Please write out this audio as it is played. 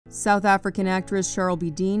South African actress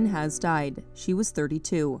Charlbi Dean has died. She was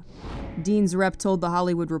 32. Dean's rep told The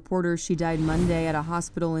Hollywood Reporter she died Monday at a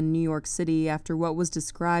hospital in New York City after what was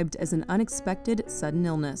described as an unexpected sudden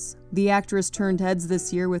illness. The actress turned heads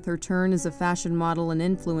this year with her turn as a fashion model and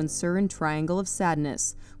influencer in Triangle of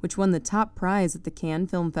Sadness, which won the top prize at the Cannes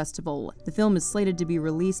Film Festival. The film is slated to be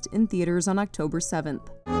released in theaters on October 7th.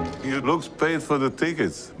 You looks paid for the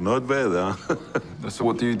tickets. Not bad, huh? So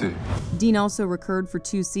what do you do? Dean also recurred for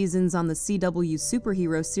 2 seasons on the CW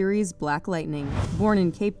superhero series Black Lightning. Born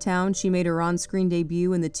in Cape Town, she made her on-screen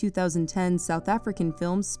debut in the 2010 South African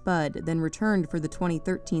film Spud, then returned for the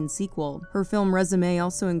 2013 sequel. Her film resume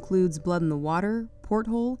also includes Blood in the Water,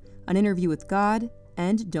 Porthole, An Interview with God,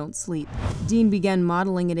 and Don't Sleep. Dean began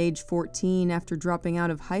modeling at age 14 after dropping out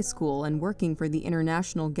of high school and working for the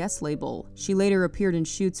International Guest label. She later appeared in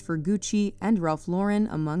shoots for Gucci and Ralph Lauren,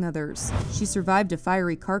 among others. She survived a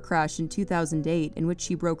fiery car crash in 2008 in which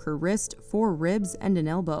she broke her wrist, 4 ribs, and an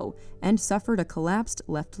elbow, and suffered a collapsed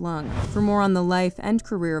left lung. For more on the life and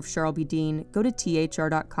career of Charlbi Dean, go to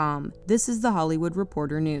THR.com. This is The Hollywood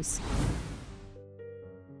Reporter News.